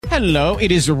Hello,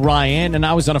 it is Ryan, and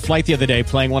I was on a flight the other day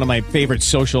playing one of my favorite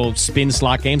social spin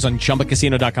slot games on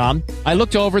ChumbaCasino.com. I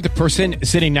looked over at the person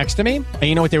sitting next to me, and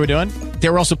you know what they were doing? They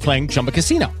were also playing Chumba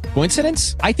Casino.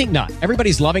 Coincidence? I think not.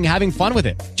 Everybody's loving having fun with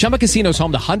it. Chumba Casino is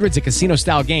home to hundreds of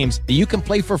casino-style games that you can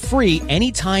play for free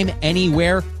anytime,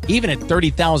 anywhere, even at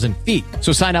 30,000 feet.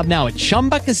 So sign up now at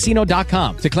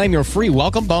ChumbaCasino.com to claim your free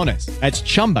welcome bonus. That's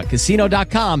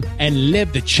ChumbaCasino.com and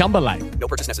live the Chumba life. No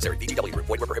purchase necessary. VGW. Void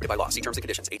where prohibited by law. See terms and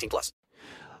conditions. 18+.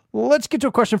 Let's get to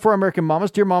a question for American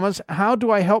mamas. Dear mamas, how do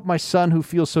I help my son who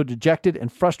feels so dejected and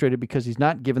frustrated because he's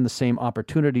not given the same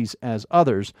opportunities as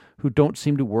others who don't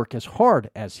seem to work as hard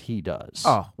as he does?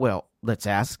 Oh, well, let's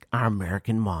ask our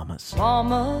American mamas.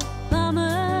 Mama,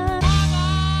 mama.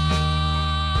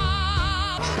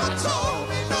 Told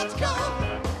me not to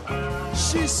come.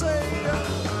 She said,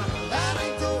 that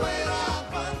ain't the way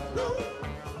I know.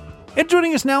 And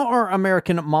joining us now, our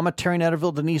American mama, Terry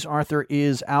Netterville. Denise Arthur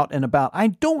is out and about. I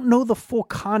don't know the full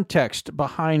context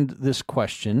behind this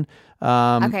question.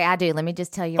 Okay, I do. Let me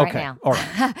just tell you right now. All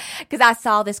right. Because I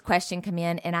saw this question come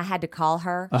in, and I had to call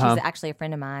her. She's actually a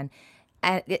friend of mine.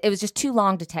 And it was just too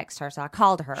long to text her, so I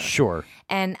called her. Sure.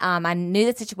 And I knew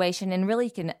the situation, and really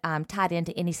you can tie it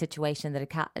into any situation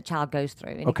that a child goes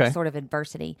through, any sort of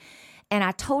adversity. And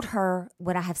I told her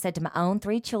what I have said to my own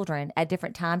 3 children at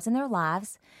different times in their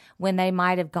lives when they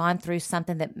might have gone through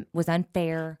something that was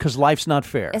unfair. Because life's not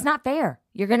fair. It's not fair.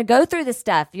 You're going to go through this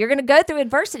stuff. You're going to go through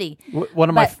adversity. One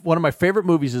of my favorite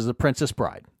movies is The Princess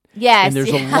Bride. Yes. And there's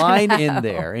a line in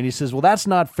there, and he says, well, that's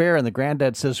not fair. And the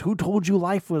granddad says, who told you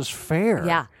life was fair?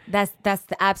 Yeah, that's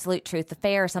the absolute truth. The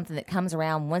fair is something that comes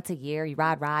around once a year. You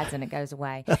ride rides and it goes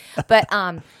away. But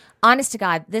honest to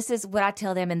God, this is what I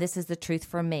tell them, and this is the truth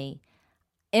for me.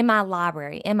 In my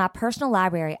library, in my personal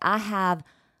library, I have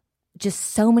just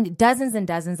so many, dozens and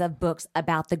dozens of books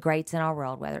about the greats in our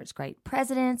world, whether it's great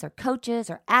presidents or coaches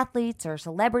or athletes or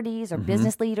celebrities or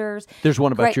business leaders. There's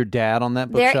one about your dad on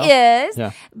that bookshelf? There is.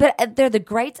 Yeah. But they're the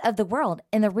greats of the world.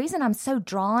 And the reason I'm so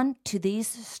drawn to these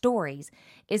stories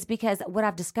is because what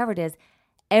I've discovered is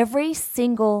every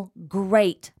single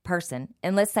great person,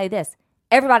 and let's say this,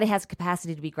 everybody has a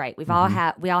capacity to be great. We all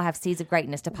have seeds of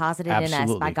greatness deposited in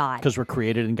us by God. Because we're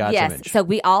created in God's image. Yes, so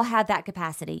we all have that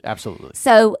capacity. Absolutely.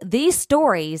 So these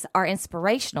stories are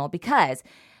inspirational because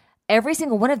every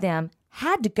single one of them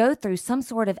had to go through some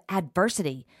sort of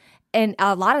adversity. And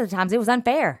a lot of the times it was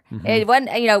unfair. It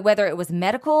wasn't, whether it was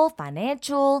medical,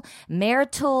 financial,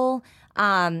 marital,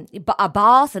 a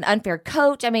boss, an unfair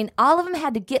coach. I mean, all of them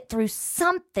had to get through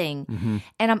something.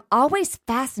 And I'm always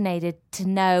fascinated to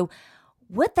know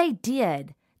what they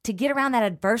did to get around that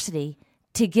adversity,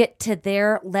 to get to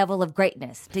their level of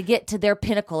greatness, to get to their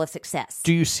pinnacle of success.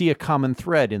 Do you see a common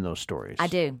thread in those stories? I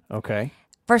do. Okay.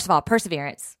 First of all,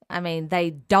 perseverance. I mean, they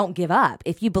don't give up.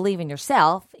 If you believe in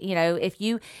yourself, if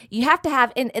you have to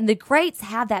have, and the greats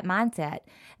have that mindset.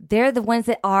 They're the ones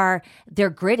they're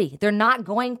gritty. They're not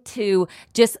going to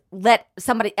just let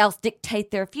somebody else dictate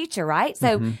their future, right?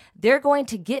 So they're going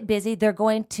to get busy. They're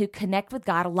going to connect with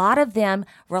God. A lot of them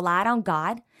relied on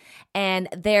God. And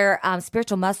their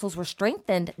spiritual muscles were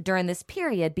strengthened during this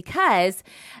period because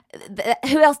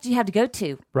who else do you have to go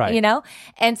to? Right.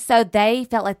 And so they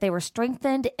felt like they were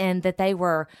strengthened and that they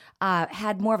were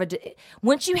had more of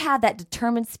once you have that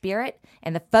determined spirit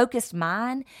and the focused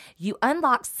mind, you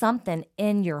unlock something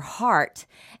in your heart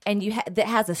and that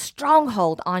has a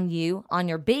stronghold on you, on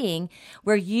your being,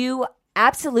 where you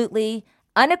absolutely,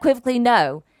 unequivocally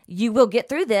know you will get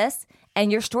through this. And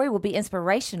your story will be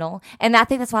inspirational. And I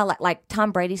think that's why I like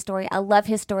Tom Brady's story. I love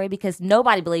his story because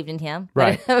nobody believed in him,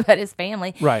 right, but his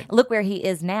family. Right. Look where he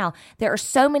is now. There are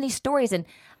so many stories. And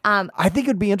I think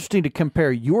it'd be interesting to compare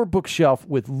your bookshelf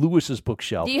with Lewis's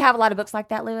bookshelf. Do you have a lot of books like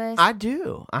that, Lewis? I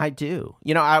do.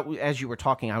 As you were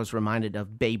talking, I was reminded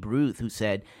of Babe Ruth, who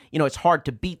said, it's hard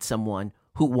to beat someone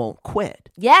who won't quit.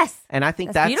 Yes. And I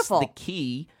think that's the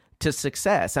key to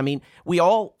success. I mean, we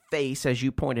all face, as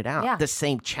you pointed out, the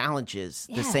same challenges,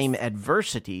 the same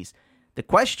adversities. The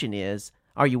question is,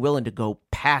 are you willing to go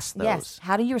past those? Yes.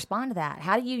 How do you respond to that?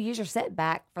 How do you use your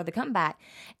setback for the comeback?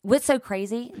 What's so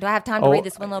crazy? Do I have time to read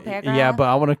this one little paragraph? Yeah, but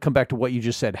I want to come back to what you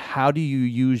just said. How do you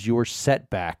use your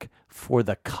setback for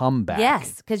the comeback?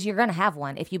 Yes, because you're going to have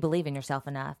one if you believe in yourself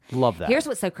enough. Love that. Here's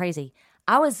what's so crazy.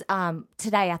 I was,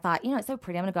 today I thought, it's so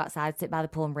pretty. I'm going to go outside, sit by the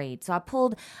pool and read. So I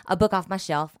pulled a book off my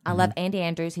shelf. I love Andy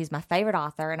Andrews. He's my favorite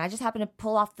author. And I just happened to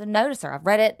pull off the Noticer. I've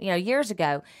read it, years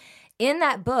ago. In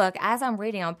that book, as I'm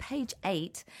reading on page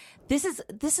 8, this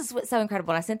is what's so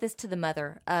incredible. And I sent this to the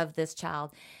mother of this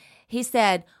child. He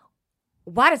said,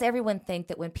 why does everyone think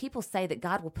that when people say that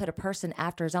God will put a person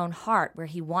after his own heart where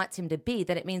he wants him to be,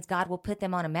 that it means God will put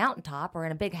them on a mountaintop or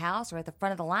in a big house or at the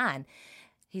front of the line?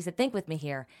 He said, think with me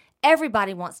here.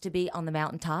 Everybody wants to be on the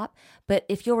mountaintop, but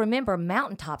if you'll remember,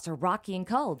 mountaintops are rocky and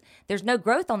cold. There's no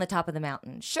growth on the top of the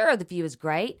mountain. Sure, the view is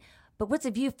great, but what's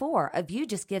a view for? A view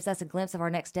just gives us a glimpse of our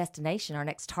next destination, our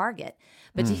next target.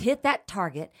 But to hit that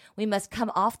target, we must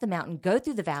come off the mountain, go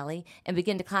through the valley, and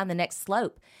begin to climb the next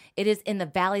slope. It is in the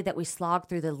valley that we slog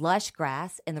through the lush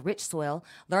grass and the rich soil,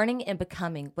 learning and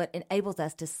becoming what enables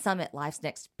us to summit life's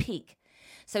next peak.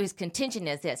 So his contention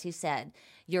is this. He said,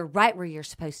 you're right where you're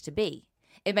supposed to be.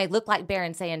 It may look like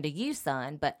barren sand to you,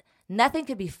 son, but nothing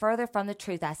could be further from the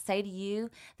truth. I say to you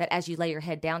that as you lay your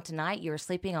head down tonight, you are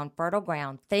sleeping on fertile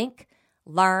ground. Think,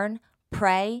 learn,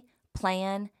 pray,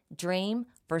 plan, dream,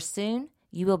 for soon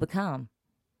you will become.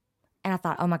 And I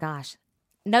thought, oh my gosh,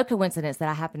 no coincidence that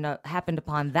I happened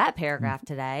upon that paragraph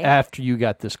today. After you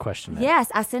got this question. Yes,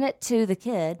 I sent it to the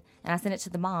kid and I sent it to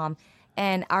the mom.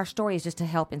 And our story is just to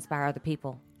help inspire other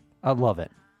people. I love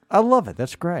it. I love it.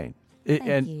 That's great.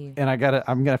 Thank you. And I'm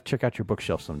gonna have to check out your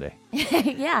bookshelf someday.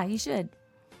 Yeah, you should.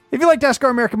 If you'd like to ask our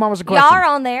American Mamas a question, Y'all are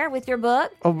on there with your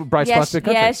book. Oh, Bright Spots Big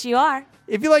Country. Yes, you are.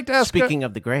 If you'd like to ask, Speaking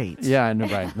of the grades, yeah, I know,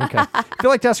 right? Okay. If you'd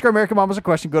like to ask our American Mamas a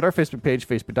question, go to our Facebook page,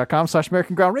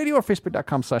 facebook.com/American Ground Radio, or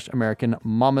facebook.com/American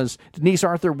Mamas. Denise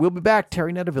Arthur will be back.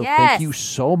 Terry Netterville, thank you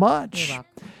so much. You're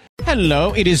welcome.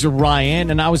 Hello, it is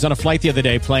Ryan, and I was on a flight the other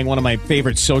day playing one of my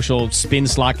favorite social spin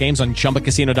slot games on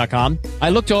ChumbaCasino.com. I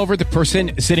looked over at the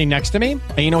person sitting next to me,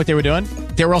 and you know what they were doing?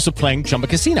 They were also playing Chumba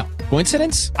Casino.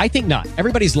 Coincidence? I think not.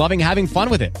 Everybody's loving having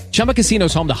fun with it. Chumba Casino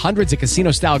is home to hundreds of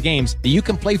casino-style games that you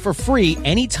can play for free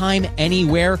anytime,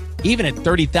 anywhere, even at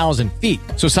 30,000 feet.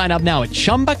 So sign up now at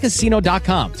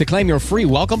ChumbaCasino.com to claim your free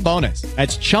welcome bonus.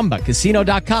 That's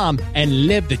ChumbaCasino.com and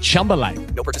live the Chumba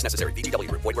life. No purchase necessary. VGW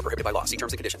Group. Void where prohibited by law. See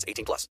terms and conditions. 18+.